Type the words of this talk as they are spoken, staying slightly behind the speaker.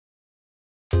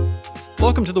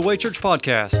Welcome to the Way Church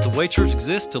Podcast. The Way Church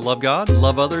exists to love God,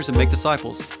 love others, and make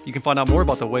disciples. You can find out more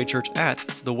about the Way Church at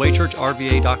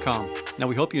thewaychurchrva.com. Now,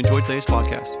 we hope you enjoyed today's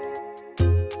podcast.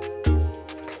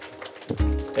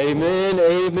 Amen,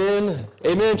 amen,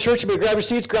 amen. Church, you may grab your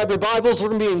seats, grab your Bibles. We're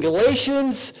going to be in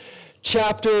Galatians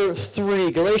chapter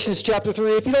 3. Galatians chapter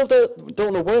 3. If you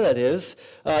don't know where that is,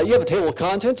 you have a table of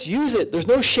contents. Use it. There's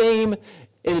no shame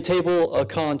in a table of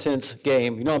contents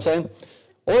game. You know what I'm saying?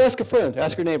 Or ask a friend,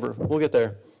 ask your neighbor. We'll get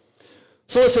there.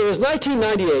 So listen, it was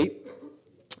 1998,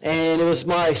 and it was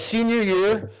my senior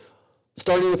year,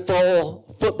 starting the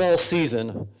fall football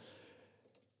season.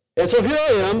 And so here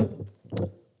I am,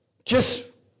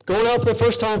 just going out for the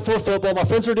first time for football. My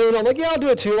friends are doing it. I'm like, yeah, I'll do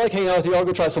it too. I like hanging out with you. I'll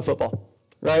go try some football,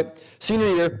 right?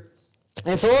 Senior year.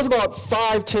 And so I was about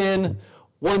 5'10",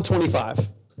 125.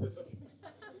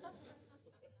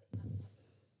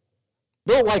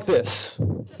 Built like this.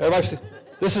 Everybody see?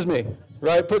 This is me,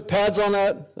 right? Put pads on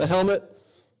that, a helmet.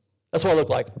 That's what I look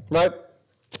like, right?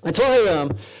 And so I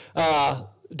am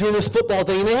doing this football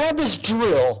thing, and they have this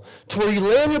drill to where you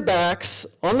lay on your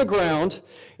backs on the ground,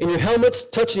 and your helmets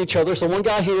touching each other. So one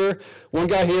guy here,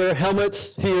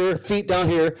 helmets here, feet down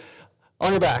here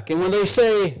on your back. And when they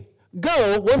say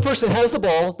go, one person has the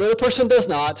ball, the other person does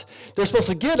not. They're supposed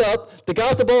to get up. The guy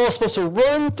with the ball is supposed to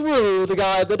run through the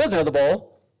guy that doesn't have the ball.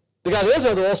 The guy that doesn't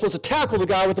have the ball is supposed to tackle the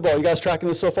guy with the ball. You guys tracking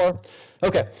this so far?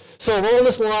 Okay. So we're on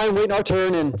this line, waiting our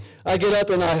turn, and I get up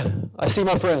and I see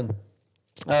my friend,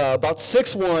 about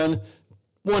 6'1",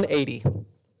 180.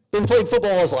 Been playing football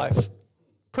all his life.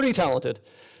 Pretty talented.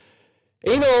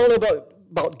 And, you know, I don't know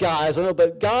about guys,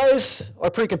 but guys are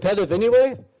pretty competitive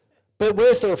anyway. But when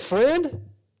it's their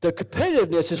friend, the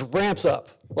competitiveness just ramps up.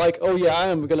 Like, oh yeah, I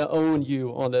am going to own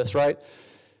you on this, right?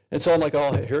 And so I'm like,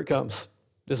 oh, here it comes.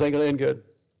 This ain't going to end good.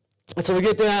 And so we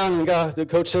get down, and the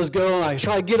coach says go, and I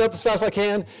try to get up as fast as I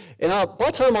can. And by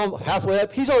the time I'm halfway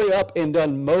up, he's already up and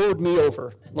done mowed me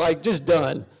over, like just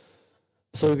done.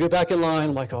 So we get back in line.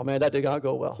 I'm like, oh man, that did not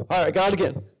go well. All right, got it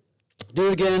again. Do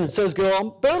it again. It says go.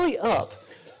 I'm barely up.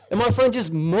 And my friend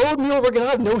just mowed me over again.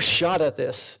 I have no shot at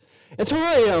this. And so here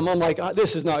I am. I'm like,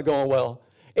 this is not going well.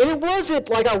 And it wasn't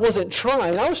like I wasn't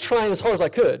trying. I was trying as hard as I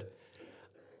could.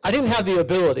 I didn't have the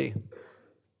ability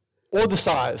or the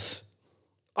size.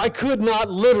 I could not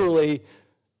literally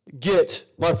get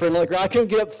my friend like I couldn't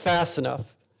get up fast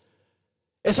enough.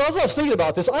 And so as I was thinking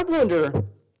about this, I wonder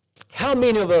how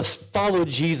many of us follow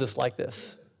Jesus like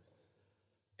this.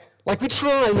 Like we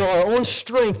try in our own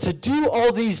strength to do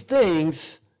all these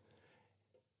things,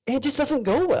 and it just doesn't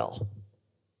go well.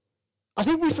 I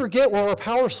think we forget where our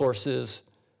power source is.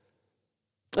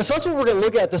 And so that's what we're going to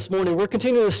look at this morning. We're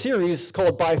continuing a series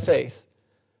called By Faith.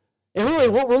 And really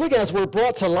what we're looking at is we're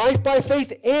brought to life by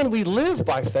faith and we live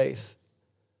by faith.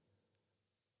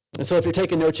 And so if you're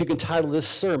taking notes, you can title this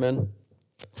sermon,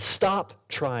 Stop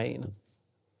Trying.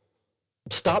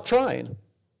 Stop Trying.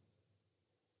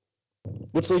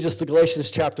 Which leads us to Galatians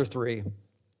chapter 3. And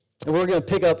we're going to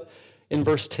pick up in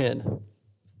verse 10.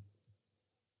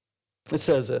 It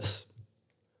says this.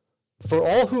 For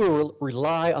all who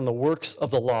rely on the works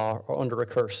of the law are under a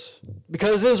curse.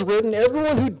 Because it is written,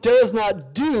 everyone who does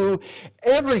not do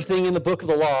everything in the book of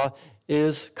the law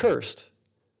is cursed.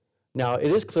 Now,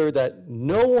 it is clear that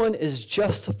no one is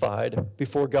justified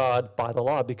before God by the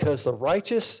law, because the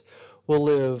righteous will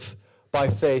live by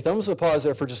faith. I'm just going to pause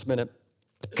there for just a minute.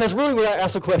 Because really we're going to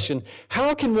ask the question,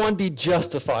 how can one be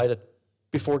justified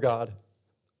before God?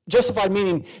 Justified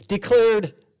meaning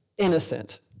declared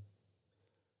innocent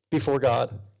before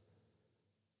God.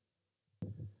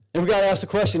 And we got to ask the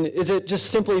question, is it just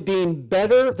simply being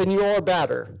better than you are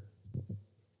badder?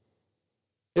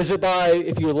 Is it by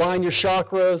if you align your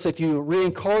chakras, if you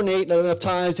reincarnate enough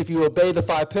times, if you obey the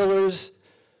 5 pillars,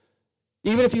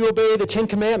 even if you obey the 10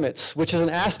 commandments, which is an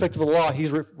aspect of the law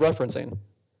he's referencing?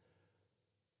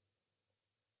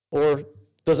 Or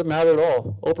does it matter at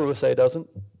all? Oprah would say it doesn't.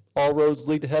 All roads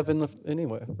lead to heaven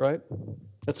anyway, right?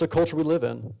 That's the culture we live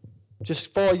in.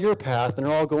 Just follow your path, and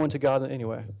they're all going to God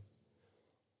anyway.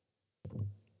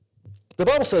 The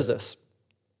Bible says this.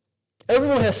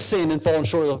 Everyone has sinned and fallen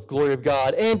short of the glory of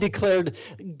God and declared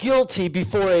guilty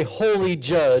before a holy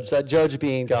judge, that judge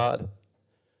being God.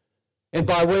 And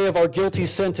by way of our guilty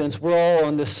sentence, we're all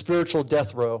on this spiritual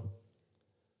death row.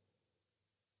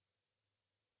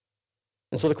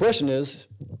 And so the question is,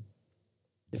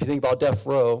 if you think about death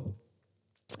row,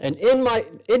 an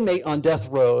inmate on death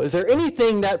row, is there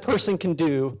anything that person can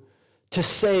do to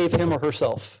save him or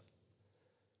herself?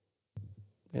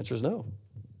 The answer is no.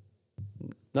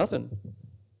 Nothing.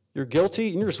 You're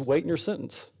guilty and you're just waiting your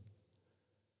sentence.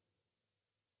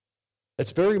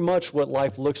 It's very much what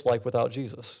life looks like without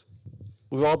Jesus.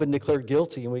 We've all been declared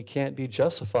guilty, and we can't be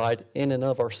justified in and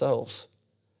of ourselves.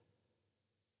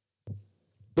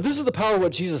 But this is the power of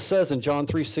what Jesus says in John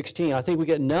 3:16. I think we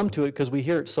get numb to it because we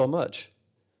hear it so much.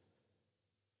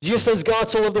 Jesus says, God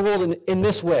so loved the world in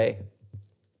this way,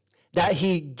 that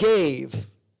he gave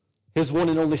his one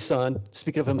and only Son,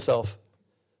 speaking of himself,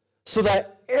 so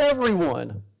that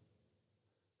everyone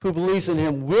who believes in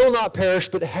him will not perish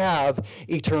but have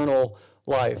eternal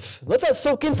life. Let that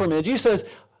soak in for a minute. Jesus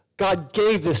says, God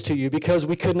gave this to you because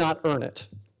we could not earn it.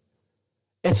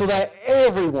 And so that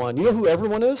everyone, you know who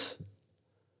everyone is?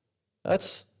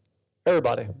 That's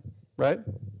everybody, right?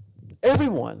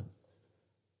 Everyone.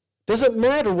 Doesn't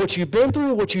matter what you've been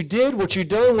through, what you did, what you've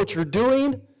done, what you're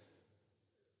doing.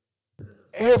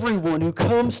 Everyone who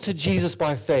comes to Jesus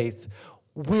by faith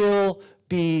will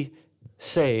be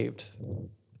saved.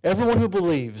 Everyone who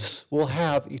believes will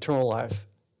have eternal life.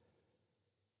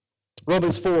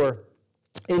 Romans 4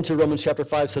 into Romans chapter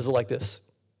 5 says it like this.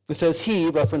 It says, he,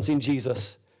 referencing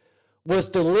Jesus, was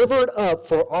delivered up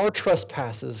for our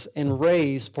trespasses and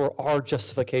raised for our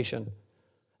justification.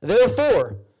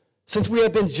 Therefore, since we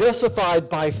have been justified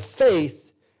by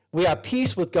faith, we have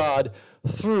peace with God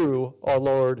through our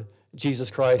Lord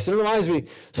Jesus Christ. It reminds me,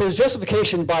 so there's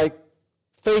justification by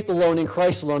faith alone in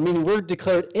Christ alone, meaning we're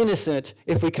declared innocent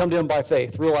if we come to him by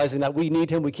faith, realizing that we need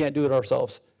him, we can't do it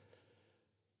ourselves.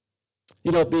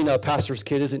 You know, being a pastor's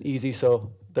kid isn't easy,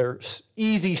 so they're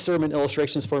easy sermon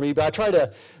illustrations for me, but I try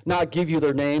to not give you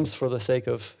their names for the sake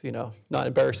of, not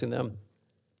embarrassing them.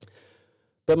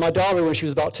 But my daughter, when she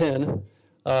was about 10,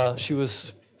 she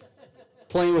was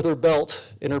playing with her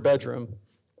belt in her bedroom.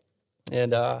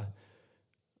 And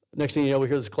next thing you know, we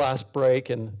hear this glass break,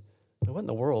 and what in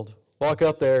the world? Walk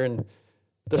up there, and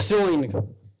the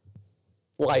ceiling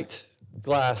light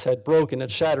glass had broken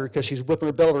and shattered because she's whipping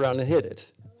her belt around and hit it.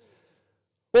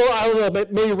 Well, I don't know,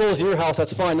 maybe rolls in your house,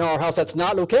 that's fine. In our house, that's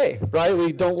not okay, right?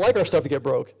 We don't like our stuff to get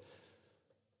broke.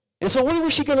 And so what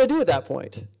was she going to do at that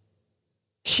point?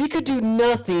 She could do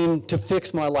nothing to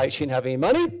fix my light. She didn't have any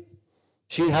money.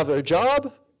 She didn't have a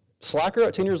job. Slacker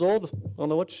at 10 years old. I don't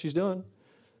know what she's doing.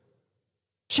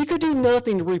 She could do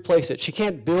nothing to replace it. She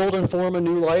can't build and form a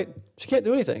new light. She can't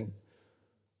do anything.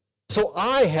 So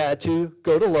I had to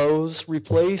go to Lowe's,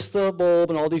 replace the bulb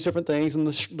and all these different things and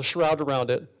the shroud around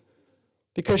it,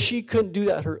 because she couldn't do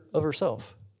that of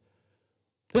herself.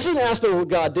 This is an aspect of what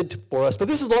God did for us, but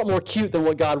this is a lot more cute than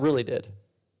what God really did.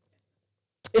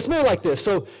 It's more like this.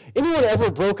 So anyone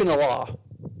ever broken a law?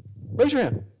 Raise your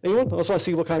hand. Anyone? I just want to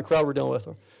see what kind of crowd we're dealing with.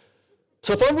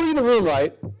 So if I'm reading the room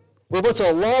right, we're a bunch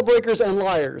of lawbreakers and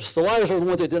liars. The liars are the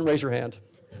ones that didn't raise your hand.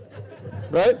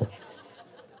 Right?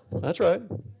 That's right.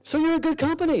 So you're in good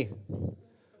company.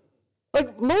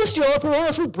 Like most of y'all, if we're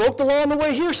honest, we broke the law on the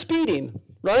way here speeding,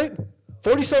 right?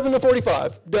 47 to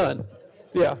 45, done.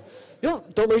 Yeah.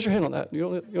 Don't raise your hand on that.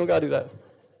 You don't got to do that.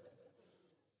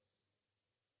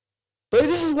 But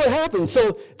this is what happens.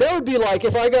 So that would be like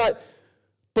if I got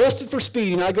busted for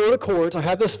speeding, I go to court, I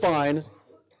have this fine,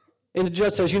 and the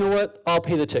judge says, you know what, I'll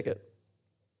pay the ticket.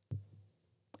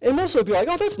 And most would be like,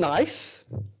 oh, that's nice.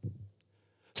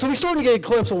 So we started to get a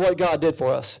glimpse of what God did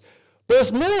for us. But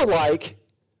it's more like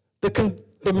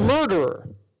the murderer.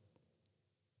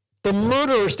 The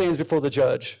murderer stands before the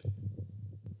judge.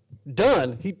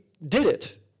 Done. He did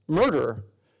it. Murderer.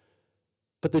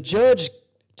 But the judge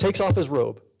takes off his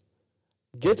robe,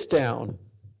 gets down,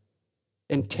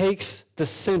 and takes the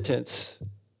sentence,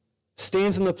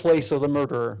 stands in the place of the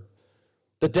murderer,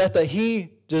 the death that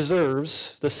he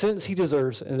deserves, the sentence he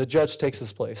deserves, and the judge takes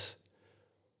his place,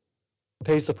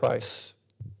 pays the price,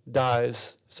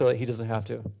 dies so that he doesn't have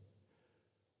to.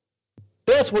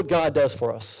 That's what God does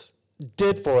for us.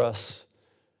 Did for us.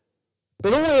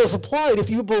 But only is applied if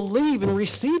you believe and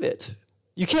receive it.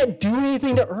 You can't do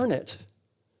anything to earn it.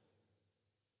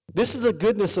 This is the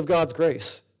goodness of God's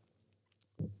grace.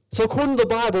 So according to the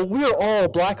Bible, we are all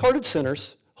black-hearted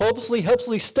sinners,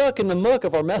 hopelessly stuck in the muck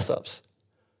of our mess-ups.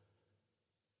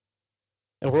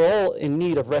 And we're all in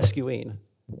need of rescuing.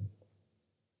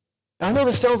 I know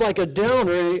this sounds like a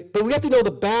downer, but we have to know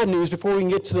the bad news before we can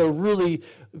get to the really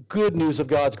good news of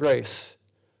God's grace.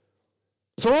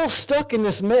 So we're all stuck in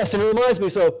this mess, and it reminds me,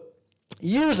 so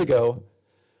years ago,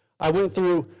 I went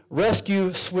through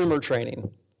rescue swimmer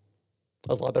training.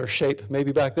 I was in a lot better shape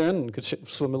maybe back then and could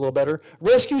swim a little better.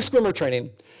 Rescue swimmer training.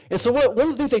 And so one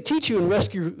of the things they teach you in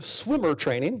rescue swimmer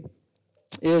training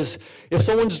is if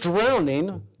someone's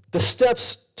drowning, the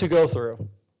steps to go through.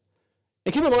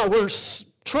 And keep in mind, we're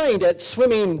trained at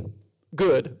swimming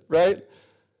good, right?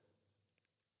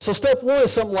 So step one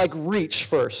is something like reach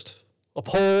first. A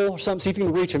pole or something, see if you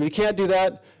can reach them. If you can't do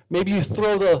that, maybe you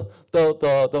throw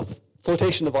the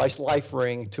flotation device, life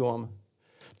ring to them.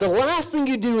 The last thing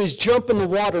you do is jump in the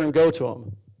water and go to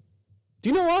them. Do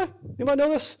you know why? You might know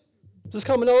this. Is this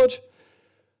common knowledge?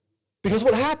 Because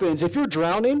what happens, if you're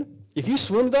drowning, if you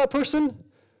swim to that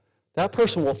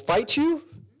person will fight you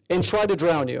and try to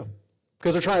drown you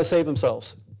because they're trying to save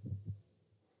themselves.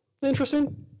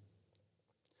 Interesting?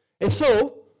 And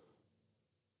so,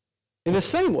 in the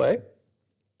same way,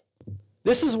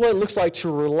 this is what it looks like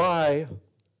to rely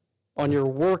on your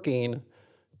working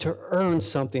to earn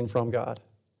something from God.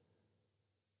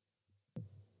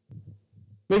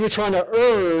 Maybe you're trying to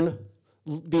earn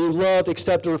being loved,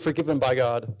 accepted, or forgiven by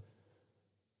God.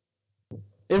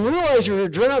 And realize you're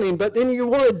drowning, but then you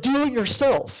want to do it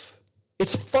yourself.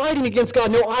 It's fighting against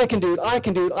God. No, I can do it, I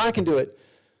can do it, I can do it.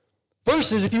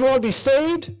 Versus if you want to be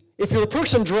saved, if you're the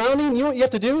person drowning, you know what you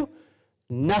have to do?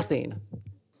 Nothing.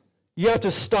 You have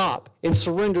to stop and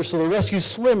surrender so the rescue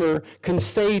swimmer can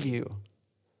save you.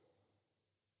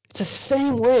 It's the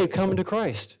same way coming to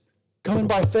Christ, coming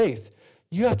by faith.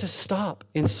 You have to stop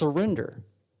and surrender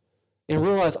and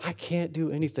realize, I can't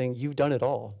do anything. You've done it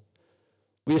all.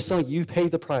 We just sung, you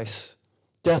paid the price,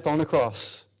 death on the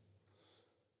cross.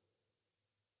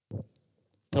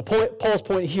 Now, Paul's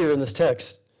point here in this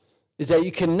text is that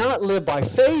you cannot live by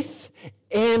faith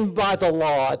and by the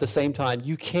law at the same time.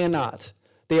 You cannot.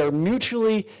 They are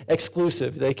mutually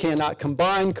exclusive. They cannot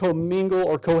combine, commingle,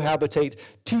 or cohabitate.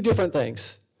 Two different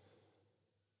things.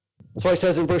 So he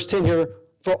says in verse 10 here,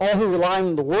 for all who rely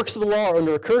on the works of the law are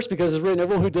under a curse, because it's written,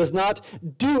 everyone who does not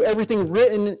do everything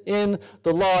written in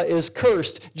the law is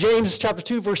cursed. James chapter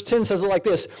 2, verse 10 says it like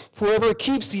this, whoever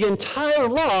keeps the entire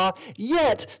law,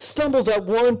 yet stumbles at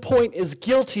one point is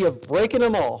guilty of breaking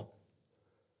them all.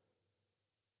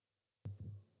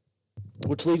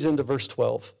 Which leads into verse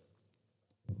 12.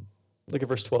 Look at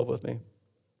verse 12 with me.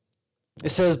 It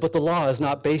says, but the law is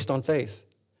not based on faith.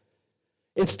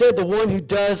 Instead, the one who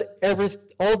does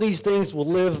all these things will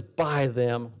live by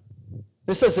them.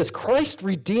 It says this, Christ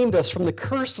redeemed us from the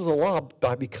curse of the law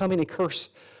by becoming a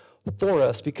curse for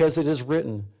us, because it is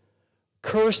written,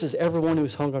 cursed is everyone who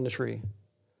is hung on the tree.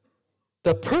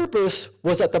 The purpose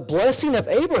was that the blessing of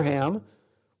Abraham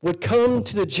would come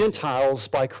to the Gentiles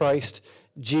by Christ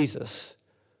Jesus,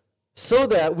 so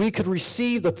that we could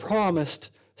receive the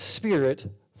promised Spirit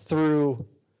through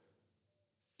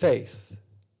faith.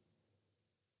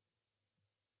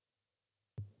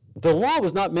 The law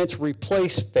was not meant to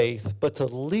replace faith, but to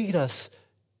lead us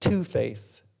to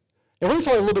faith. And we're going to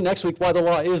talk a little bit next week why the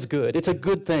law is good. It's a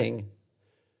good thing.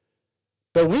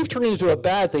 But we've turned it into a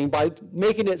bad thing by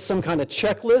making it some kind of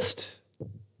checklist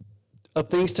of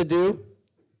things to do.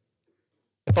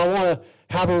 If I want to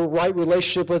have a right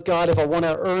relationship with God, if I want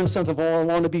to earn something, if I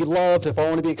want to be loved, if I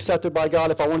want to be accepted by God,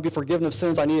 if I want to be forgiven of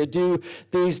sins, I need to do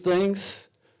these things.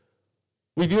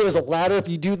 We view it as a ladder. If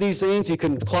you do these things, you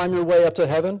can climb your way up to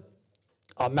heaven.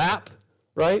 A map,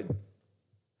 right?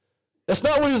 That's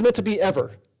not what it was meant to be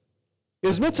ever. It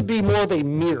was meant to be more of a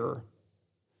mirror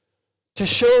to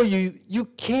show you you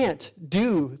can't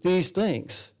do these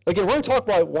things. Again, we're going to talk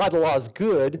about why the law is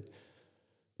good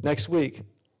next week.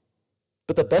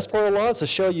 But the best part of the law is to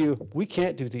show you we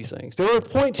can't do these things. They will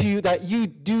point to you that you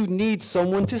do need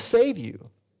someone to save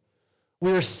you.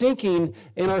 We are sinking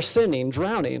in our sinning,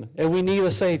 drowning, and we need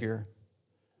a Savior.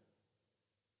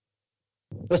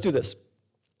 Let's do this.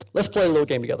 Let's play a little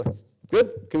game together.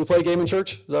 Good? Can we play a game in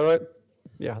church? Is that right?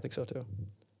 Yeah, I think so too.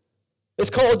 It's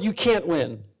called You Can't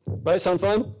Win. Right? Sound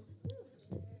fun?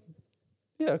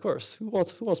 Yeah, of course. Who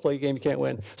wants to play a game you can't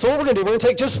win? So what we're going to do, we're going to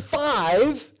take just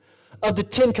 5 of the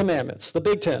 10 commandments, the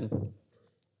big 10,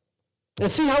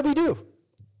 and see how we do.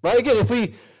 Right? Again, if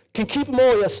we can keep them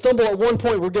all, yet stumble at one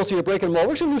point, we're guilty of breaking them all.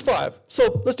 We're just going to do 5.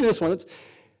 So let's do this one.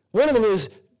 One of them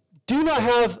is, do not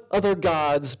have other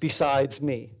gods besides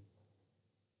me.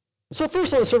 So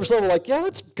first on the surface level, like, yeah,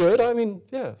 that's good. I mean,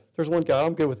 yeah, there's one God.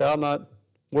 I'm good with that. I'm not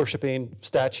worshiping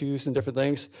statues and different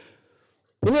things.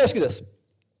 Let me ask you this.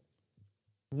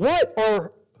 What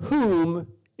or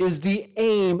whom is the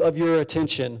aim of your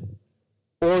attention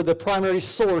or the primary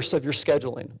source of your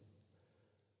scheduling?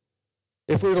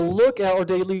 If we were to look at our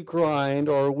daily grind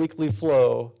or our weekly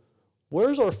flow,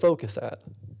 where's our focus at?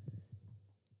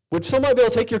 Would somebody be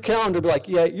able to take your calendar and be like,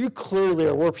 yeah, you clearly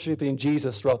are worshiping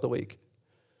Jesus throughout the week?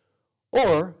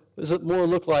 Or does it more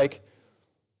look like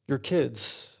your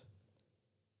kids,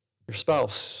 your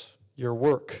spouse, your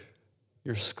work,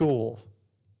 your school?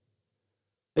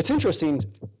 It's interesting,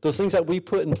 those things that we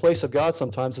put in place of God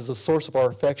sometimes is a source of our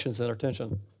affections and our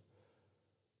attention.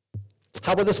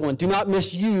 How about this one? Do not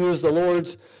misuse the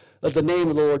name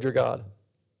of the Lord your God.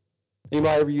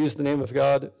 Anybody ever use the name of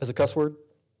God as a cuss word?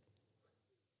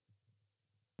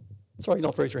 Sorry, you don't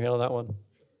have to raise your hand on that one.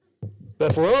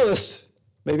 But if we're honest,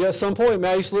 maybe at some point,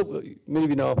 Matt used to live, many of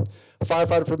you know, a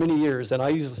firefighter for many years, and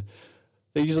they use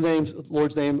the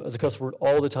Lord's name as a cuss word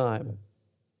all the time.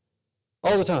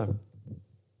 All the time.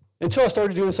 Until I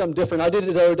started doing something different. I did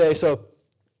it the other day. So,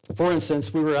 for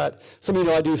instance, we were at, some of you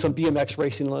know I do some BMX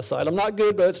racing on the side. I'm not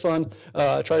good, but it's fun.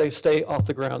 I try to stay off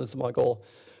the ground is my goal.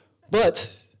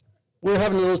 But we were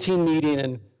having a little team meeting,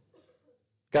 and the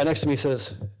guy next to me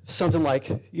says something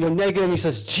like, negative. He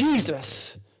says,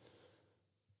 Jesus.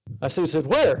 I said,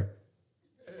 where?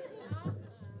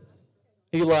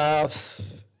 He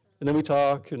laughs, and then we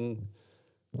talk, and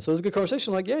so it was a good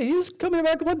conversation. Like, yeah, he's coming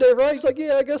back one day, right? He's like,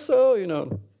 yeah, I guess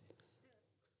so,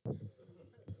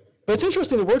 But it's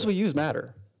interesting, the words we use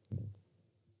matter.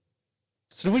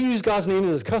 So do we use God's name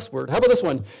as a cuss word? How about this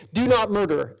one? Do not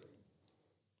murder.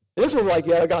 And this one, we're like,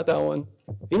 yeah, I got that one.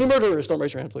 Any murderers, don't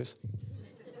raise your hand, please.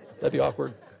 That'd be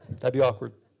awkward.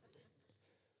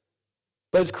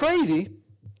 But it's crazy,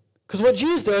 because what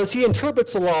Jesus does, he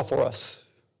interprets the law for us.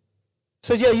 He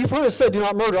says, yeah, you've heard it said, do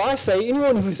not murder. I say,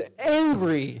 anyone who's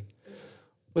angry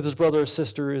with his brother or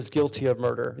sister is guilty of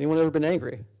murder. Anyone ever been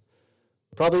angry?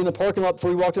 Probably in the parking lot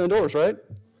before you walked in the doors, right?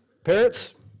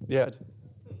 Parents? Yeah.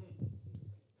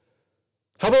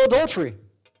 How about adultery?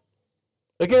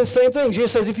 Again, same thing.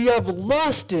 Jesus says, if you have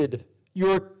lusted,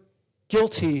 you're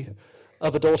guilty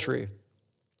of adultery.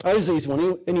 This is an easy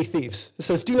one. Any thieves? It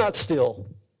says, do not steal.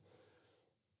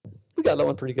 We got that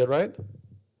one pretty good, right?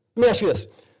 Let me ask you this.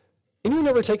 Anyone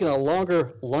ever taken a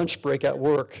longer lunch break at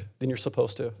work than you're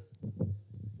supposed to?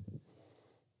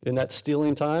 In that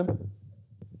stealing time?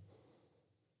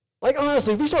 Like,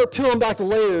 honestly, if we start peeling back the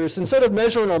layers, instead of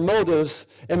measuring our motives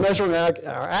and measuring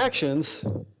our actions,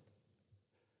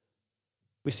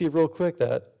 we see real quick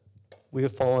that we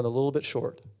have fallen a little bit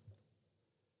short.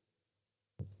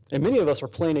 And many of us are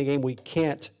playing a game we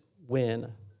can't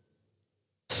win.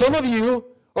 Some of you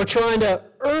are trying to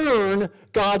earn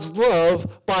God's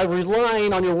love by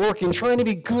relying on your work and trying to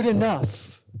be good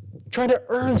enough. Trying to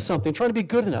earn something, trying to be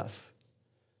good enough.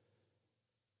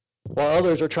 While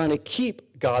others are trying to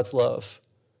keep God's love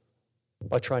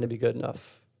by trying to be good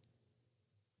enough.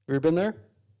 You ever been there?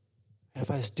 And if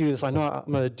I just do this, I know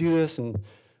I'm going to do this, and I'm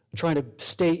trying to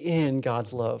stay in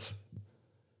God's love.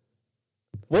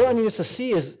 What I need us to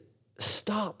see is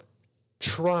stop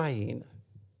trying.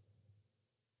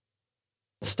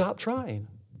 Stop trying.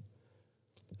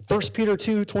 1 Peter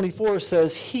 2:24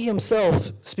 says, he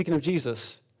himself, speaking of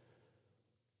Jesus,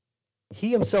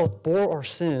 he himself bore our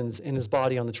sins in his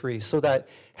body on the tree, so that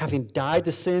having died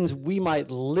to sins, we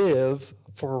might live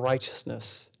for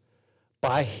righteousness.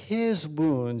 By his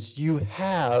wounds you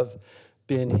have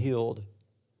been healed.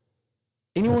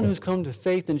 Anyone who's come to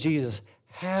faith in Jesus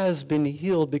has been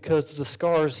healed because of the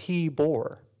scars he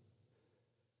bore.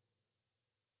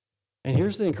 And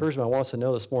here's the encouragement I want us to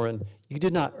know this morning. You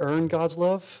did not earn God's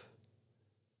love,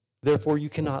 therefore you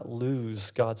cannot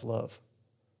lose God's love.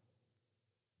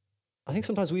 I think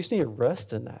sometimes we just need to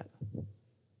rest in that.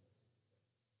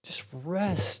 Just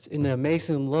rest in the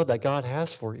amazing love that God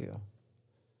has for you.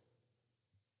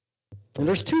 And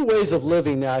there's two ways of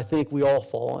living that I think we all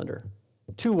fall under.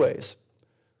 Two ways.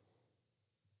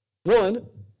 One,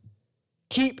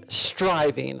 keep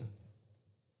striving.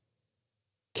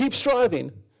 Keep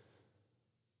striving.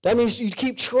 That means you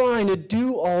keep trying to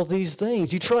do all these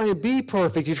things. You try to be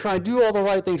perfect. You try to do all the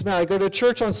right things. Man, I go to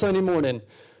church on Sunday morning.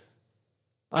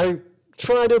 I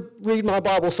try to read my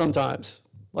Bible sometimes.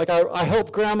 Like I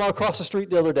helped grandma across the street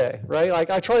the other day, right? Like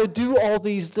I try to do all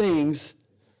these things.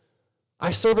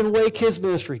 I serve in Way Kids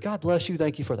Ministry. God bless you.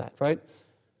 Thank you for that, right?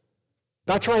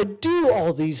 I try to do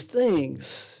all these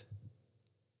things.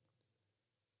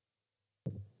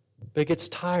 But it gets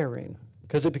tiring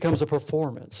because it becomes a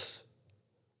performance.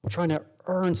 I'm trying to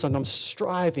earn something. I'm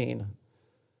striving.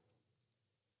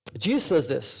 Jesus says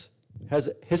this, has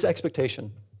his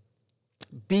expectation.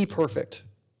 Be perfect.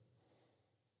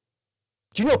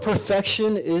 Do you know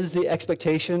perfection is the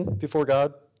expectation before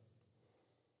God?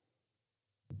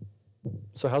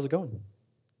 So how's it going?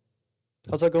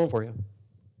 How's that going for you?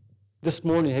 This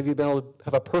morning, have you been able to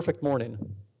have a perfect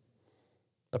morning?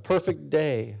 A perfect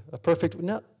day? A perfect...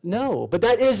 No, but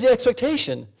that is the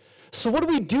expectation. So what do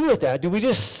we do with that? Do we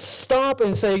just stop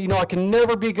and say, I can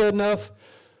never be good enough?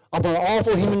 I'm an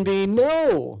awful human being?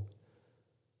 No.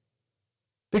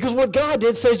 Because what God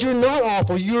did says you're not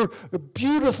awful. You're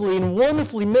beautifully and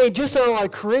wonderfully made, just how I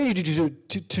created you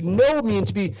to know me and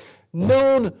to be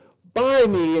known by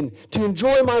me and to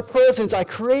enjoy my presence. I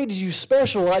created you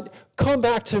special. Come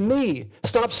back to me.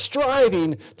 Stop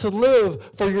striving to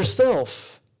live for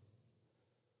yourself.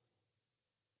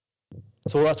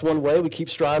 So that's one way we keep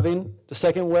striving. The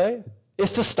second way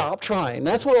is to stop trying.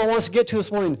 That's what I want us to get to this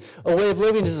morning. A way of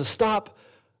living is to stop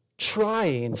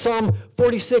trying. Psalm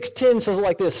 46:10 says it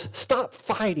like this: stop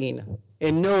fighting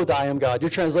and know that I am God. Your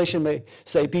translation may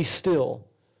say, be still.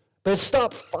 But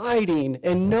stop fighting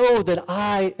and know that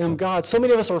I am God. So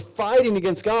many of us are fighting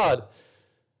against God.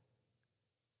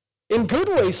 In good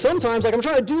ways sometimes, like I'm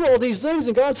trying to do all these things,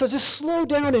 and God says, just slow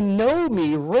down and know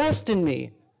me, rest in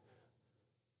me.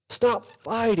 Stop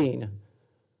fighting.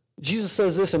 Jesus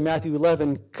says this in Matthew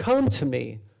 11, come to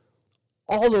me,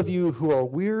 all of you who are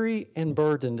weary and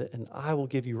burdened, and I will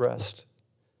give you rest.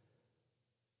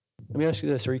 Let me ask you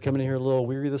this, are you coming in here a little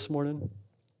weary this morning?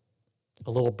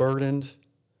 A little burdened?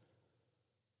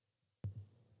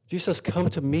 Jesus says, come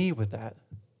to me with that.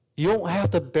 You don't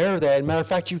have to bear that. As a matter of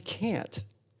fact, you can't.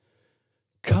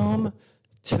 Come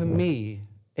to me,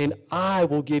 and I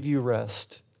will give you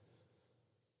rest.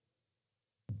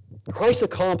 Christ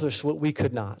accomplished what we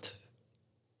could not.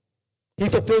 He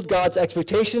fulfilled God's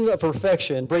expectation of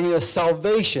perfection, bringing us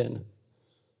salvation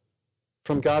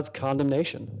from God's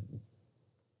condemnation.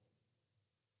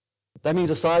 That means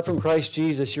aside from Christ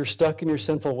Jesus, you're stuck in your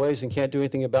sinful ways and can't do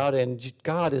anything about it. And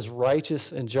God is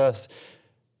righteous and just,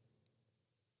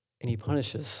 and he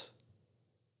punishes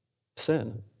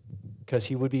sin because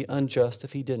he would be unjust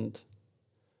if he didn't.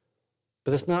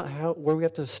 But that's not where we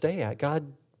have to stay at.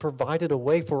 God provided a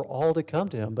way for all to come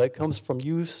to him, but it comes from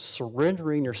you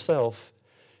surrendering yourself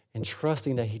and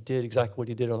trusting that he did exactly what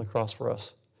he did on the cross for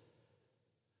us.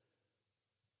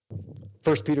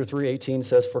 1 Peter 3:18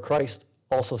 says, for Christ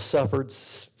also suffered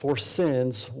for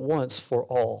sins once for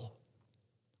all,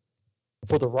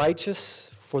 for the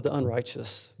righteous, for the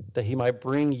unrighteous, that he might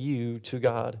bring you to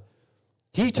God.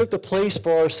 He took the place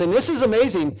for our sin. This is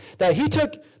amazing that he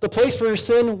took the place for your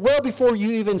sin well before you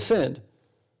even sinned.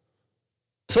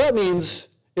 So that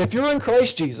means if you're in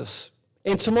Christ Jesus,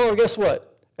 and tomorrow, guess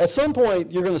what? At some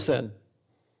point, you're going to sin.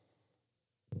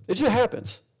 It just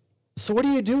happens. So what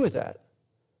do you do with that?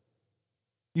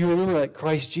 You remember that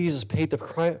Christ Jesus paid the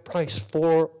price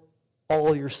for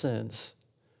all your sins.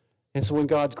 And so when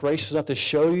God's gracious enough to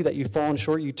show you that you've fallen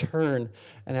short, you turn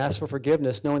and ask for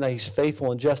forgiveness, knowing that he's faithful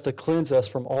and just to cleanse us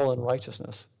from all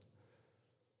unrighteousness.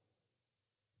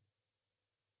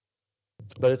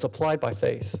 But it's applied by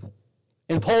faith.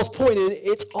 And Paul's point is,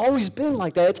 it's always been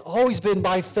like that. It's always been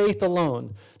by faith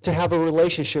alone to have a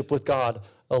relationship with God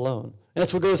alone. And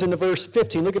that's what goes into verse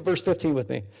 15. Look at verse 15 with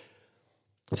me.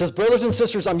 It says, brothers and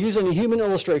sisters, I'm using a human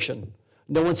illustration.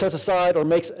 No one sets aside or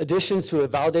makes additions to a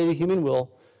validated human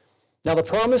will. Now the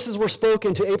promises were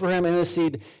spoken to Abraham and his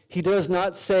seed. He does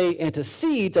not say and to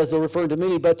seeds as though referring to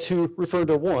many, but to refer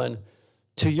to one,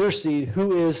 to your seed,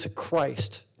 who is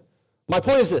Christ. My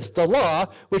point is this: the law,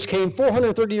 which came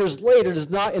 430 years later,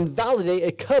 does not invalidate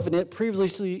a covenant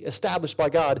previously established by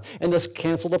God and thus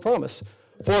cancel the promise.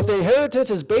 For if the inheritance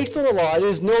is based on the law, it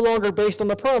is no longer based on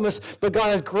the promise, but God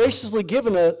has graciously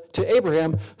given it to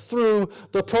Abraham through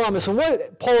the promise. And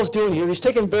what Paul is doing here, he's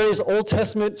taking various Old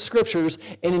Testament scriptures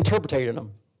and interpreting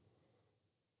them.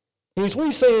 And what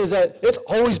he's saying is that it's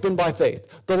always been by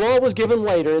faith. The law was given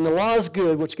later, and the law is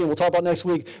good, which again we'll talk about next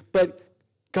week, but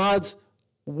God's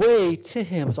way to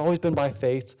him has always been by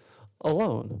faith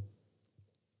alone.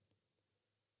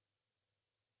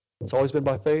 It's always been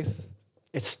by faith.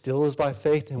 It still is by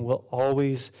faith and will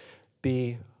always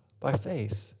be by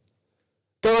faith.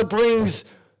 God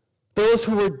brings those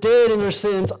who were dead in their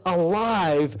sins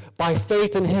alive by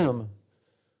faith in him.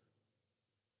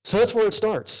 So that's where it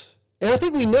starts. And I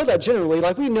think we know that generally.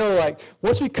 Like we know, like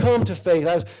once we come to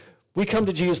faith, we come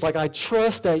to Jesus like, I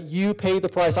trust that you paid the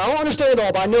price. I don't understand it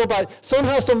all, but I know about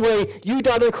somehow, some way, you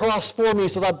died on the cross for me.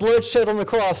 So that blood shed on the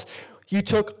cross, you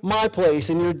took my place.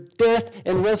 In your death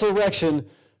and resurrection,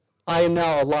 I am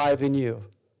now alive in you.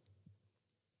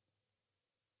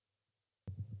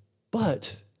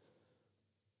 But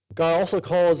God also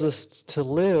calls us to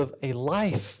live a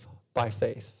life by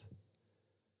faith.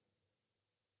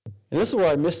 And this is where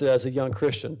I missed it as a young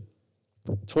Christian.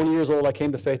 20 years old, I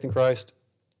came to faith in Christ.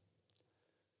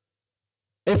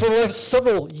 And for the next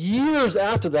several years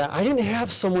after that, I didn't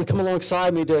have someone come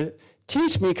alongside me to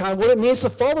teach me kind of what it means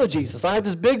to follow Jesus. I had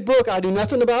this big book I knew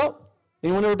nothing about.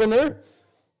 Anyone ever been there?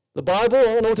 The Bible, I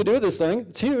don't know what to do with this thing.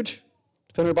 It's huge.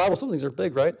 Depending on the Bible, some things are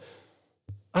big, right?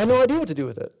 I had no idea what to do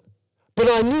with it. But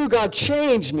I knew God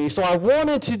changed me, so I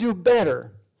wanted to do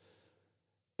better.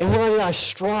 And when I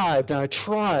strived and I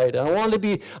tried, and I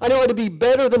knew I had to be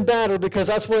better than better because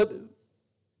that's what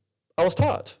I was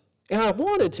taught. And I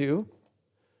wanted to,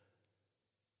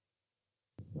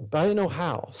 but I didn't know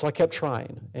how. So I kept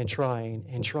trying and trying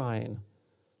and trying.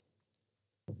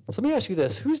 So let me ask you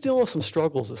this. Who's dealing with some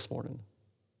struggles this morning?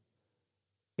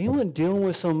 Anyone dealing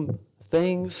with some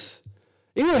things?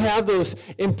 Anyone have those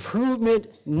improvement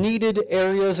needed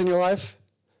areas in your life?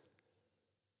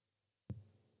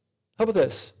 How about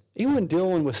this? Anyone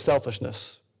dealing with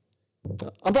selfishness?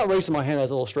 I'm not raising my hand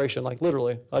as an illustration, like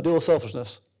literally. I deal with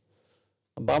selfishness.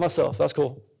 I'm by myself. That's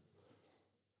cool.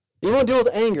 Anyone deal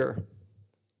with anger?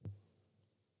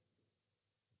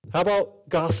 How about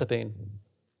gossiping?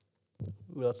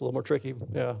 Ooh, that's a little more tricky.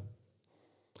 Yeah.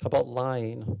 How about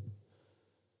lying?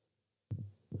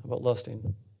 How about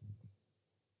lusting?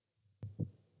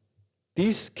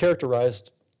 These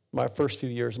characterized my first few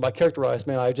years. By characterized,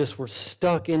 man, I just was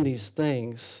stuck in these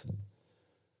things.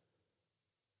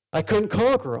 I couldn't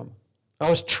conquer them. I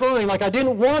was trying, like I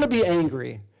didn't want to be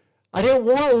angry. I didn't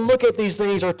want to look at these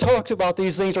things or talk about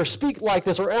these things or speak like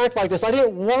this or act like this. I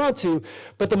didn't want to.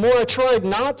 But the more I tried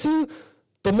not to,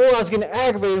 the more I was getting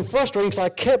aggravated and frustrated because I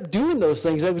kept doing those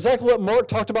things. That's exactly what Mark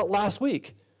talked about last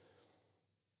week.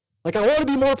 Like I want to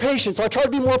be more patient, so I tried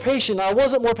to be more patient. I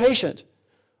wasn't more patient.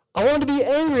 I wanted to be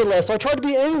angry less, so I tried to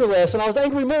be angry less, and I was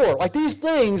angry more. Like these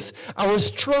things, I was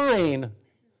trying.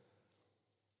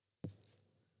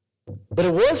 But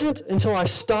it wasn't until I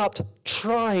stopped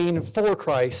trying for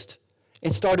Christ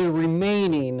and started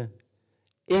remaining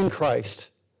in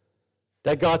Christ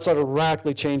that God started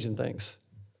radically changing things.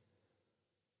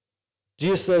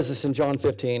 Jesus says this in John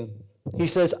 15. He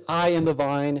says, I am the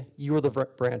vine, you are the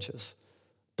branches.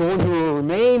 The one who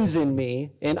remains in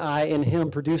me and I in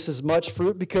him produces much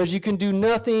fruit because you can do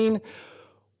nothing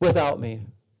without me.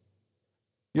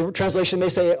 Your translation may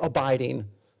say abiding.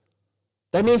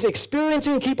 That means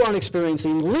experiencing and keep on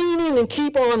experiencing, leaning and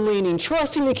keep on leaning,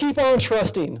 trusting and keep on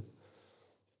trusting,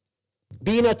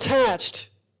 being attached,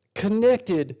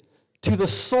 connected to the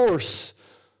source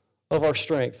of our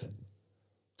strength.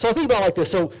 So I think about it like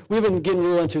this. So we've been getting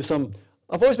real into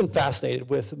I've always been fascinated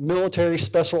with military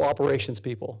special operations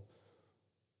people.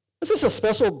 This is a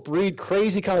special breed,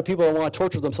 crazy kind of people that want to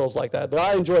torture themselves like that, but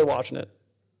I enjoy watching it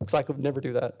because I could never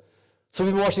do that. So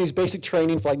we've been watching these basic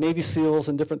training for like Navy SEALs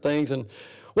and different things, and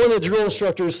one of the drill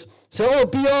instructors said, oh,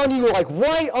 be on you like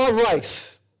white on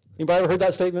rice. Anybody ever heard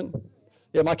that statement?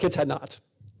 Yeah, my kids had not.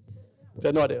 They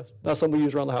had no idea. That's something we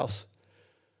use around the house.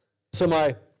 So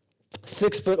my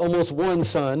 6 foot, almost 1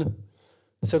 son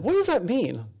said, what does that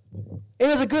mean? And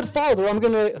as a good father, I'm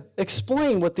going to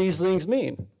explain what these things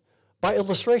mean by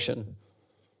illustration.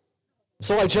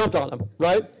 So I jumped on him,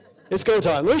 right? It's go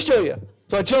time. Let me show you.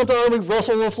 So I jumped on him, we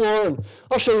wrestled on the floor, and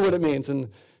I'll show you what it means. And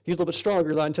he's a little bit stronger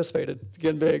than I anticipated.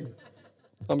 Getting big.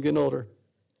 I'm getting older.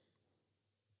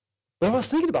 But when I was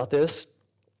thinking about this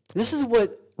is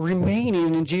what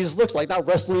remaining in Jesus looks like. Not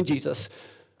wrestling Jesus,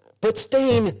 but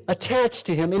staying attached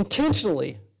to him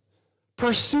intentionally.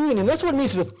 Pursuing him. That's what it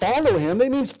means to follow him.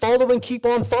 It means follow and keep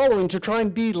on following, to try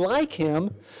and be like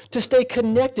him, to stay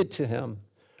connected to him.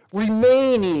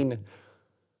 Remaining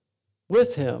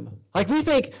with him. Like we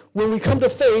think when we come to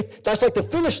faith, that's like the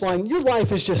finish line. Your life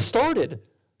has just started.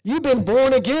 You've been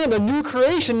born again, a new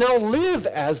creation. Now live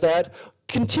as that,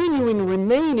 continuing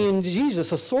remaining in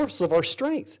Jesus, a source of our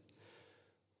strength.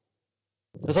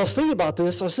 As I was thinking about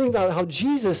this, I was thinking about how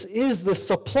Jesus is the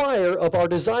supplier of our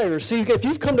desires. See, if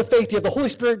you've come to faith, you have the Holy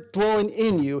Spirit dwelling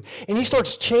in you, and he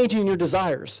starts changing your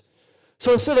desires.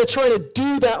 So instead of trying to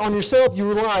do that on yourself, you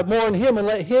rely more on him and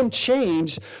let him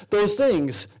change those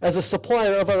things as a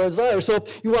supplier of our desires. So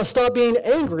if you want to stop being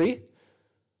angry,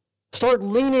 start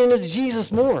leaning into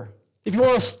Jesus more. If you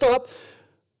want to stop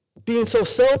being so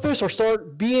selfish or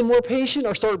start being more patient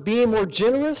or start being more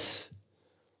generous,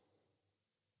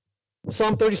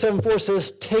 Psalm 37:4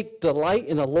 says, take delight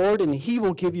in the Lord and he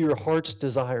will give you your heart's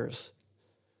desires.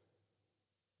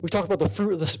 We talk about the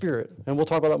fruit of the Spirit, and we'll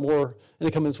talk about that more in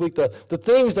the coming week. The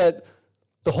things that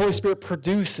the Holy Spirit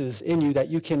produces in you that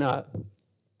you cannot.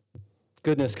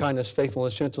 Goodness, kindness,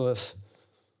 faithfulness, gentleness,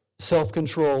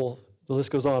 self-control, the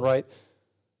list goes on, right?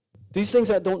 These things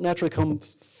that don't naturally come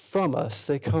from us,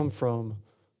 they come from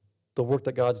the work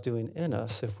that God's doing in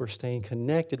us if we're staying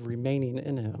connected, remaining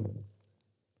in him.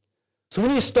 So we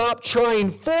need to stop trying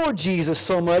for Jesus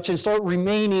so much and start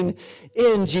remaining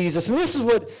in Jesus. And this is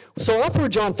so I've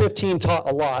heard John 15 taught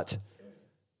a lot,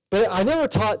 but I never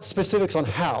taught specifics on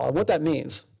how and what that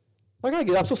means. I'm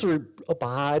supposed to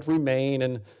abide, remain,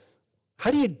 and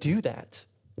how do you do that?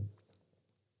 I'm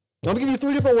going to give you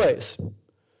 3 different ways.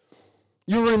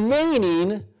 You're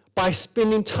remaining by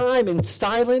spending time in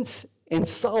silence and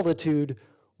solitude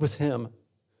with him.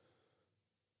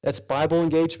 That's Bible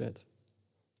engagement.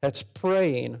 That's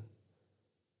praying.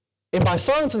 And by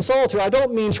silence and solitude, I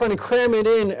don't mean trying to cram it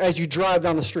in as you drive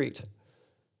down the street.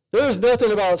 There's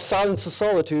nothing about silence and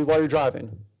solitude while you're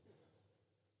driving.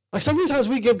 Like sometimes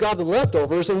we give God the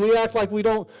leftovers and we act like we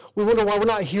wonder why we're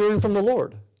not hearing from the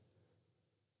Lord.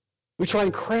 We try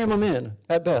and cram them in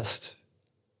at best.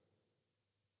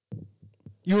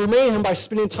 You remain him by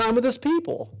spending time with his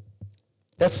people.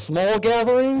 That's small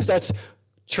gatherings, that's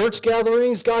church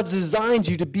gatherings. God's designed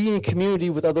you to be in community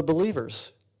with other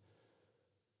believers.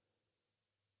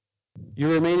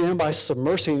 You remain in him by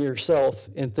submersing yourself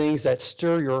in things that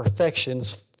stir your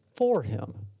affections for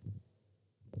him.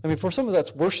 I mean, for some of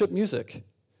that's worship music.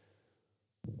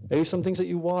 Maybe some things that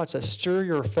you watch that stir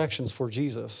your affections for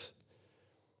Jesus.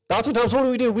 Oftentimes,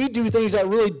 what do? We do things that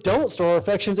really don't stir our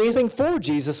affections, anything for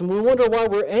Jesus, and we wonder why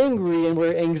we're angry and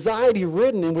we're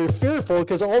anxiety-ridden and we're fearful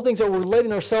because all things that we're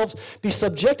letting ourselves be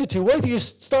subjected to. What if you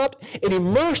stopped and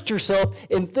immersed yourself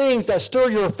in things that stir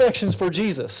your affections for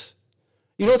Jesus?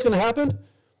 You know what's going to happen?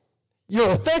 Your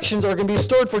affections are going to be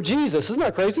stirred for Jesus. Isn't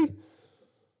that crazy?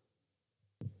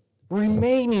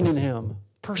 Remaining in him,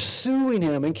 pursuing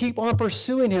him, and keep on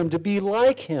pursuing him to be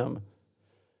like him.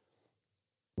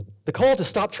 The call to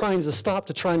stop trying is to stop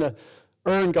to trying to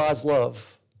earn God's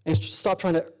love and stop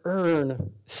trying to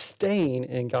earn staying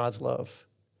in God's love.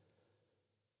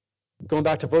 Going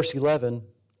back to verse 11,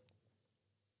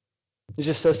 it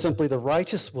just says simply, the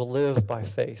righteous will live by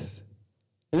faith.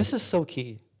 And this is so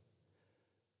key.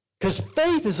 Because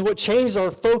faith is what changes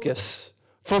our focus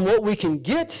from what we can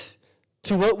get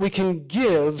to what we can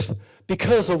give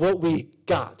because of what we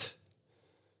got.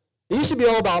 It used to be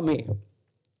all about me.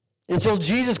 Until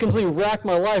Jesus completely racked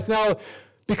my life. Now,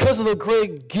 because of the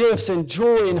great gifts and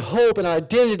joy and hope and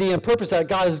identity and purpose that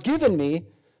God has given me,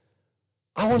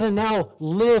 I want to now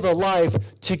live a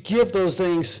life to give those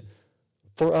things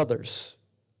for others.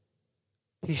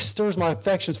 He stirs my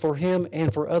affections for him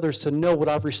and for others to know what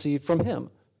I've received from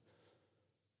him.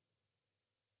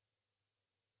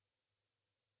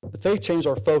 The faith changes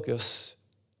our focus,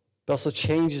 but also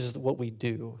changes what we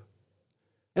do.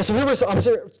 And so here I'm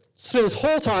spending this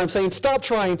whole time saying, stop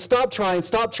trying, stop trying,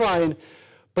 stop trying.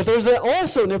 But there's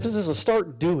also an emphasis of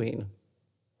start doing.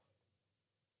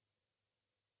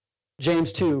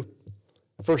 James 2,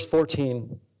 verse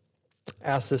 14,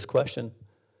 asks this question.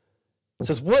 It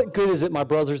says, what good is it, my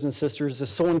brothers and sisters, if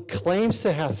someone claims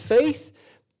to have faith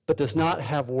but does not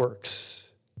have works?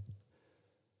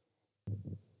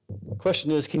 The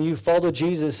question is, can you follow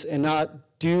Jesus and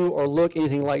not do or look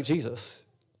anything like Jesus?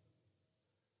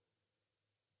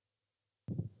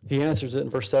 He answers it in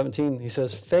verse 17. He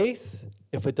says, faith,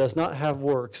 if it does not have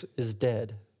works, is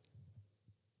dead.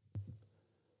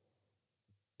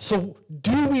 So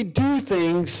do we do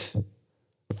things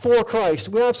for Christ?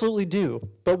 We absolutely do.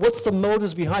 But what's the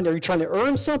motives behind it? Are you trying to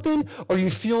earn something, or are you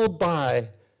fueled by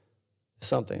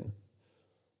something?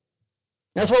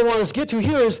 That's what I want us to get to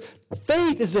here is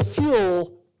faith is the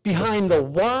fuel behind the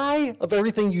why of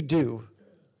everything you do.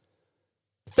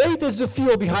 Faith is the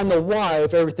fuel behind the why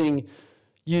of everything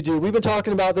you do. We've been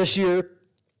talking about this year,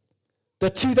 the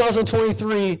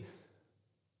 2023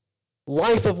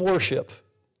 life of worship.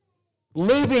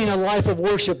 Living a life of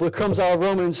worship, which comes out of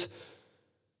Romans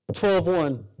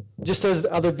 12:1. Just says,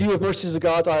 out of the view of mercies of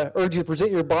God, I urge you to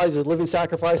present your bodies as a living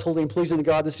sacrifice, holy and pleasing to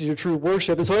God. This is your true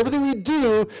worship. And so everything we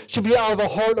do should be out of a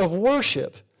heart of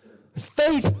worship.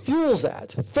 Faith fuels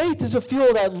that. Faith is the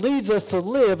fuel that leads us to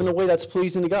live in a way that's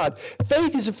pleasing to God.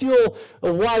 Faith is the fuel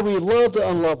of why we love the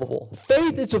unlovable.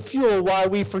 Faith is the fuel why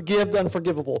we forgive the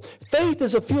unforgivable. Faith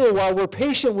is the fuel why we're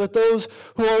patient with those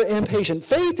who are impatient.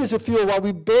 Faith is the fuel why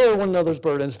we bear one another's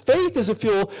burdens. Faith is the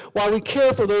fuel why we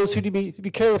care for those who need to be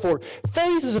cared for.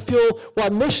 Faith is the fuel why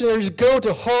missionaries go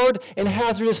to hard and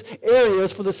hazardous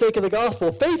areas for the sake of the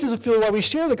gospel. Faith is the fuel why we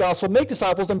share the gospel, make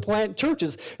disciples, and plant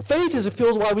churches. Faith is the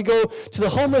fuel why we go to the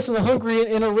homeless and the hungry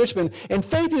in Richmond. And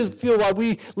faith is the fuel why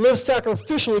we live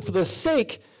sacrificially for the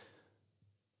sake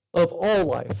of all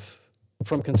life,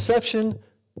 from conception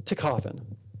to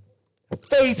coffin.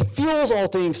 Faith fuels all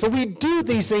things. So we do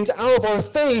these things out of our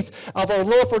faith, of our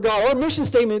love for God. Our mission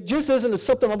statement just isn't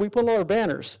something that we put on our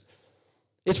banners.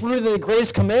 It's rooted in the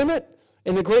greatest commandment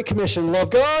and the Great Commission. Love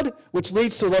God, which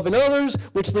leads to loving others,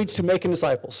 which leads to making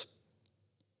disciples.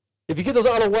 If you get those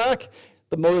out of whack,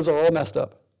 the motives are all messed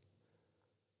up.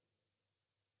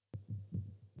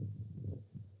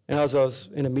 And as I was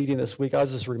in a meeting this week, I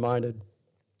was just reminded,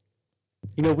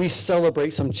 we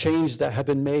celebrate some changes that have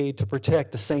been made to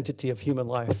protect the sanctity of human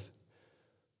life,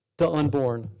 the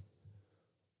unborn.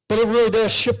 But it really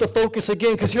does shift the focus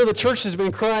again, because here the church has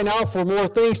been crying out for more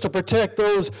things to protect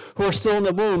those who are still in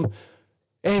the womb.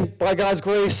 And by God's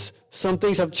grace, some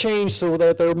things have changed so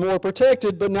that they're more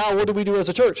protected. But now what do we do as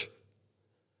a church?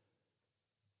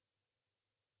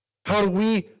 How do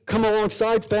we come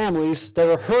alongside families that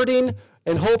are hurting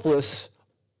and hopeless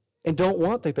and don't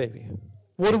want the baby?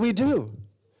 What do?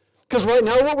 Because right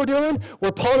now what we're doing,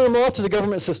 we're pawning them off to the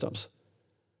government systems.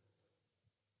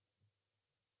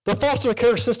 The foster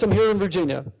care system here in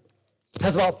Virginia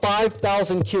has about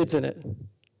 5,000 kids in it.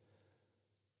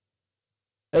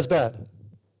 That's bad.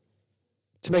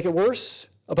 To make it worse,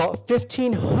 about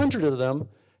 1,500 of them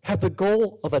have the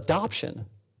goal of adoption.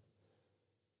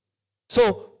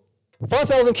 So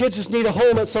 5,000 kids just need a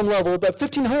home at some level, but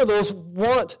 1,500 of those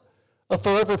want a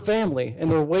forever family,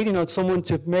 and they're waiting on someone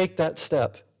to make that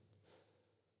step.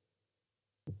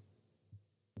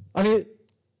 I mean,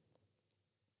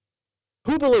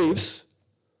 who believes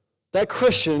that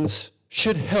Christians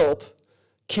should help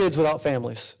kids without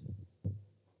families?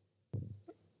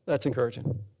 That's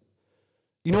encouraging.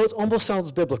 You know, it almost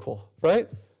sounds biblical, right?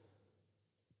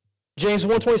 James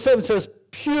 1:27 says,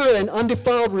 pure and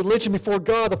undefiled religion before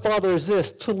God the Father is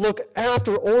this, to look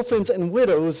after orphans and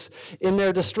widows in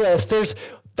their distress.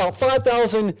 There's about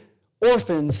 5,000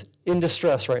 orphans in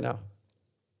distress right now.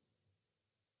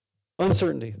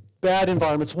 Uncertainty, bad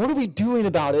environments. What are we doing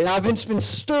about it? And I've just been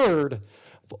stirred.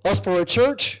 Us for a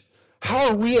church, how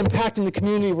are we impacting the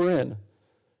community we're in?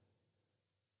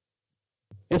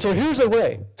 And so here's the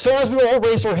way. So as we all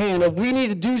raise our hand, if we need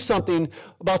to do something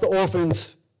about the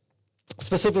orphans,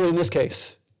 specifically in this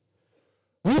case,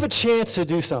 we have a chance to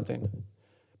do something.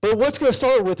 But what's going to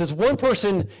start with is one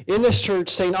person in this church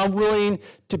saying, I'm willing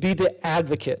to be the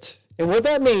advocate. And what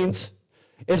that means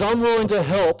is I'm willing to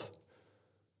help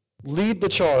lead the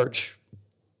charge.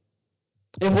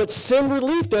 And what Sin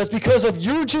Relief does, because of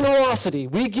your generosity,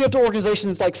 we give to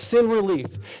organizations like Sin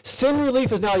Relief. Sin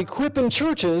Relief is now equipping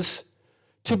churches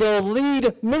to be able to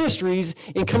lead ministries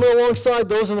and coming alongside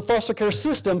those in the foster care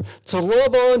system to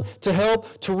love on, to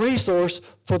help, to resource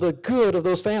for the good of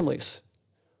those families.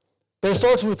 But it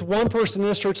starts with one person in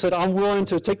this church said, I'm willing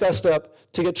to take that step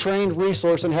to get trained,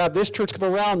 resource, and have this church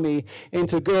come around me and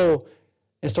to go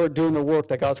and start doing the work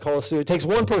that God's called us to do. It takes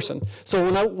one person. So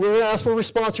we're going to ask for a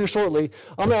response here shortly.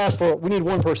 I'm going to ask for, we need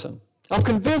one person. I'm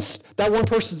convinced that one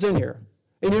person's in here.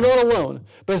 And you're not alone.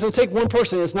 But it's going to take one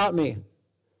person. It's not me.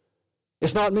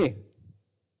 It's not me.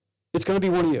 It's going to be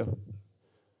one of you.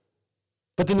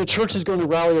 But then the church is going to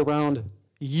rally around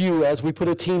you as we put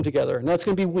a team together. And that's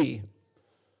going to be we.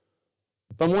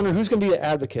 But I'm wondering who's going to be the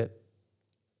advocate.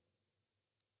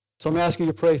 So I'm asking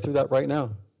you to pray through that right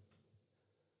now.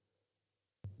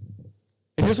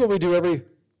 And here's what we do every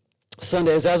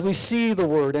Sunday is as we see the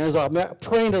word, and as I'm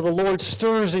praying that the Lord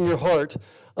stirs in your heart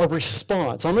a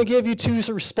response. I'm going to give you two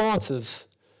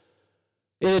responses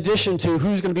in addition to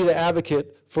who's going to be the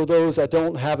advocate for those that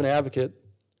don't have an advocate.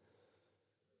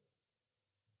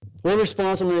 One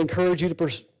response I'm going to encourage you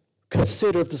to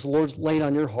consider if this Lord's laying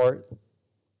on your heart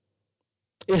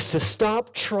is to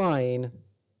stop trying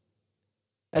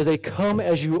as a come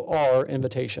as you are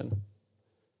invitation.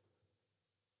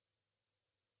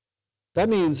 That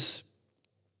means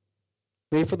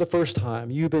maybe for the first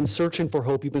time, you've been searching for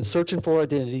hope, you've been searching for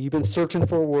identity, you've been searching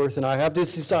for worth, and I have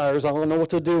these desires I don't know what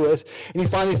to do with, and you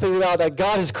finally figured out that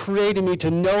God has created me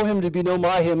to know him, to be known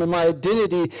by him, and my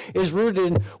identity is rooted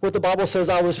in what the Bible says,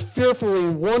 I was fearfully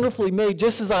and wonderfully made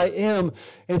just as I am,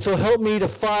 and so help me to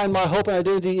find my hope and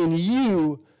identity in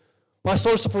you, my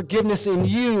source of forgiveness in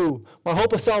you, my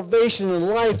hope of salvation and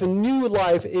life and new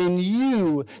life in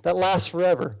you that lasts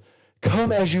forever.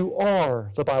 Come as you are,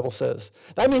 the Bible says.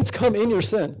 That means come in your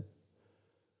sin.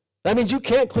 That means you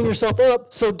can't clean yourself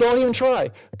up, so don't even try.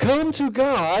 Come to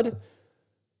God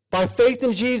by faith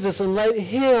in Jesus and let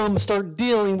him start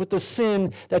dealing with the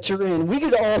sin that you're in. We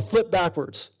could all flip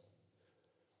backwards.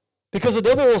 Because the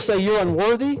devil will say you're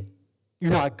unworthy, you're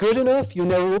not good enough, you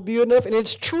never will be good enough, and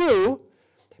it's true,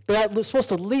 but that's supposed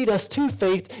to lead us to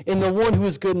faith in the one who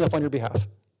is good enough on your behalf.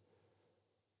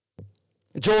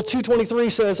 Joel 2:23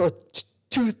 says, or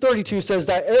 2:32 says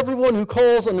that everyone who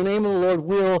calls on the name of the Lord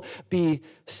will be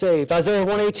saved. Isaiah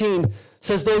 1:18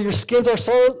 says, though your skins are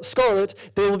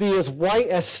scarlet, they will be as white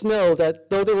as snow, that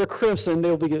though they were crimson, they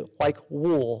will be like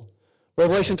wool.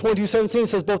 Revelation 22:17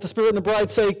 says, both the Spirit and the bride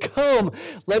say, come.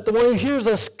 Let the one who hears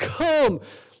us come.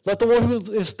 Let the one who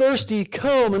is thirsty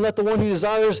come, and let the one who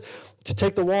desires to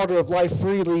take the water of life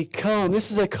freely come.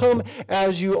 This is a come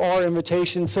as you are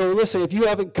invitation. So listen, if you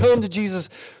haven't come to Jesus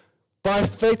by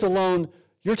faith alone,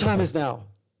 your time is now.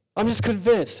 I'm just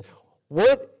convinced.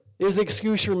 What is the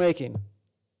excuse you're making?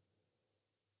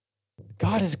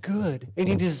 God is good, and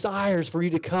he desires for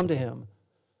you to come to him.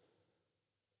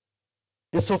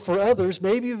 And so for others,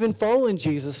 maybe you've been following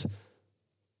Jesus,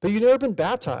 but you've never been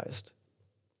baptized.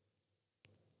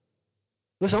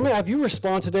 Listen, I'm going to have you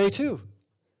respond today too.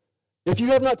 If you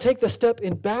have not taken the step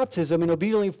in baptism and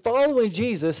obediently following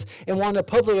Jesus and want to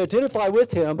publicly identify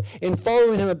with him and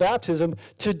following him in baptism,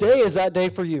 today is that day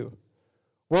for you.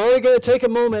 We're already going to take a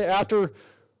moment after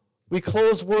we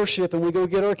close worship and we go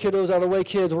get our kiddos out of the way,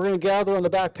 kids. We're going to gather on the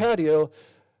back patio,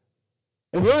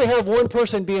 and we only have one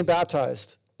person being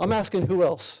baptized. I'm asking who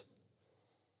else?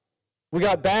 We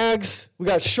got bags, we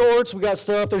got shorts, we got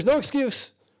stuff. There's no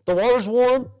excuse. The water's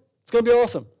warm. It's going to be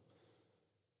awesome.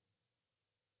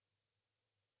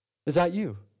 Is that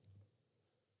you?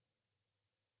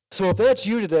 So if that's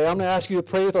you today, I'm going to ask you to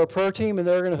pray with our prayer team, and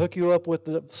they're going to hook you up with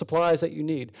the supplies that you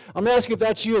need. I'm going to ask you if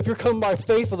that's you, if you're coming by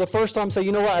faith for the first time, say,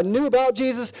 you know what, I knew about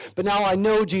Jesus, but now I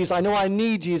know Jesus. I know I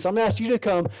need Jesus. I'm going to ask you to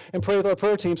come and pray with our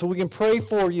prayer team so we can pray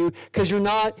for you, because you're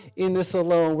not in this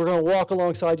alone. We're going to walk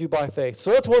alongside you by faith.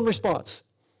 So that's one response.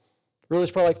 Really,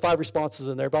 there's probably like 5 responses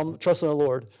in there, but I'm trusting the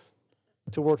Lord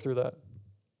to work through that.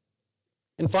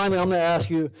 And finally, I'm going to ask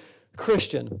you,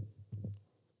 Christian,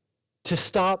 to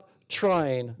stop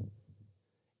trying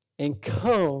and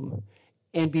come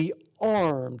and be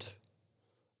armed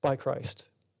by Christ.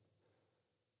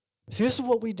 See, this is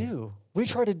what we do. We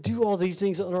try to do all these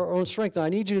things on our own strength, and I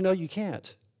need you to know you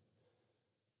can't.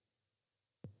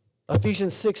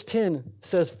 Ephesians 6:10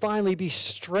 says, finally, be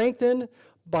strengthened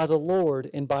by the Lord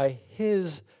and by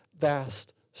his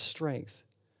vast strength.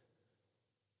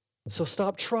 So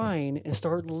stop trying and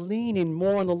start leaning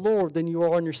more on the Lord than you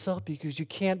are on yourself, because you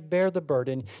can't bear the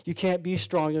burden. You can't be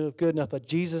strong enough, good enough, but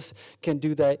Jesus can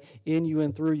do that in you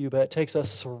and through you. But it takes us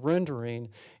surrendering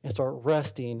and start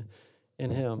resting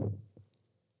in him.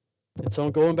 And so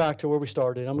I'm going back to where we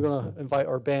started. I'm going to invite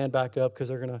our band back up because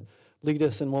they're going to lead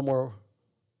us in one more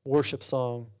worship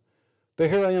song. But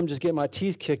here I am just getting my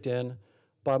teeth kicked in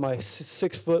by my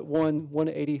 6'1",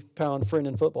 180-pound friend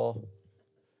in football.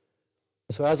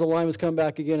 So as the line was coming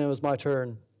back again, it was my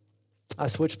turn. I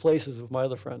switched places with my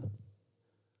other friend.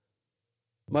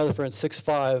 My other friend,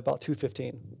 6'5", about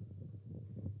 215.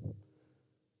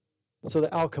 So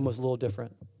the outcome was a little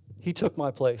different. He took my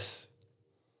place.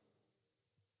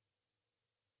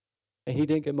 And he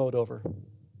didn't get mowed over.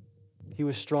 He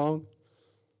was strong.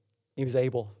 He was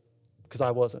able, because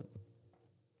I wasn't.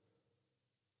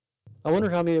 I wonder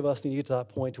how many of us need to get to that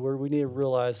point to where we need to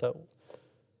realize that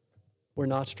we're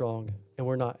not strong and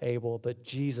we're not able, but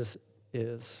Jesus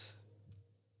is.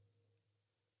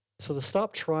 So to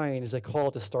stop trying is a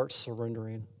call to start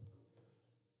surrendering.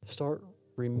 Start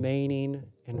remaining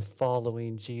and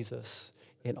following Jesus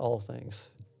in all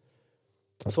things.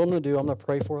 So what I'm going to do, I'm going to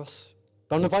pray for us.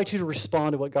 I'm going to invite you to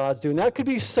respond to what God's doing. That could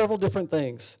be several different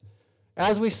things.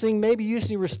 As we sing, maybe you need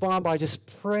to respond by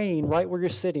just praying right where you're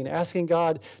sitting, asking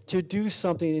God to do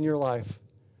something in your life.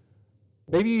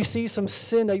 Maybe you see some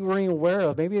sin that you weren't even aware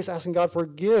of. Maybe it's asking God to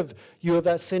forgive you of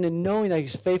that sin and knowing that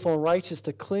he's faithful and righteous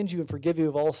to cleanse you and forgive you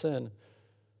of all sin.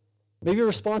 Maybe your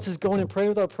response is going and pray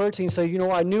with our prayer team and say, you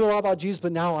know, I knew a lot about Jesus,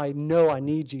 but now I know I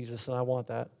need Jesus and I want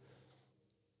that.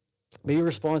 Maybe your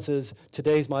response is,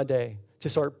 today's my day to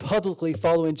start publicly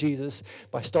following Jesus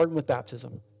by starting with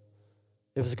baptism.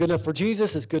 If it's good enough for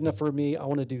Jesus, it's good enough for me. I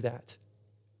want to do that.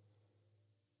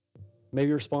 Maybe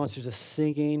your response is just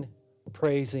singing,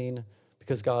 praising,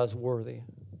 because God is worthy.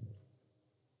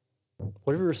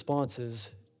 Whatever your response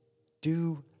is,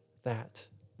 do that.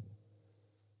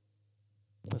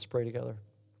 Let's pray together.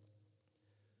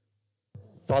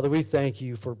 Father, we thank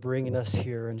you for bringing us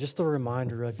here, and just a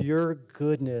reminder of your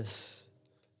goodness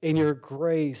and your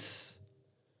grace.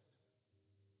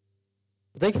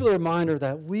 Thank you for the reminder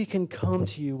that we can come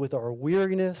to you with our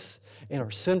weariness and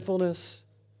our sinfulness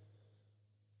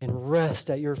and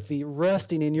rest at your feet,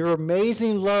 resting in your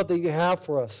amazing love that you have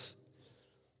for us.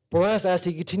 For us, as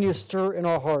you continue to stir in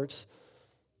our hearts,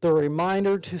 the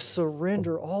reminder to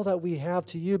surrender all that we have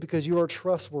to you, because you are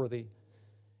trustworthy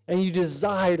and you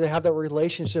desire to have that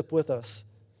relationship with us.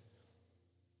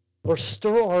 Lord,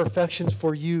 stir our affections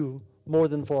for you more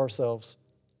than for ourselves.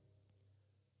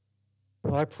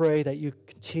 Lord, I pray that you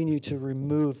continue to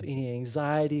remove any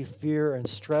anxiety, fear, and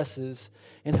stresses,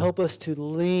 and help us to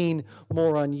lean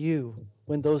more on you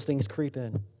when those things creep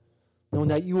in, knowing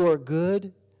that you are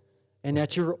good and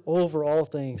that you're over all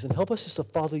things, and help us just to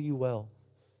follow you well.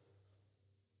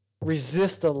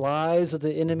 Resist the lies of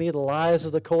the enemy, the lies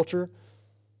of the culture,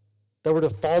 that we're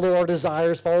to follow our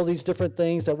desires, follow these different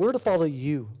things, that we're to follow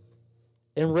you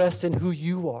and rest in who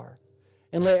you are,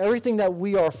 and let everything that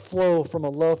we are flow from a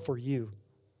love for you.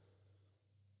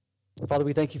 Father,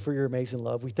 we thank you for your amazing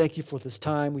love. We thank you for this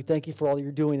time. We thank you for all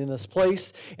you're doing in this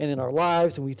place and in our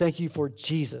lives, and we thank you for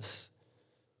Jesus.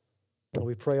 And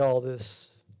we pray all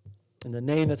this in the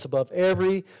name that's above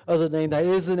every other name, that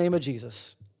is the name of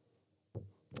Jesus.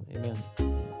 Amen.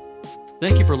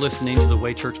 Thank you for listening to the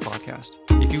Way Church podcast.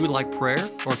 If you would like prayer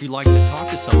or if you'd like to talk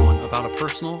to someone about a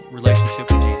personal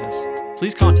relationship with Jesus,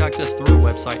 please contact us through our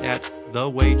website at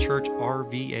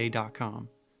thewaychurchrva.com.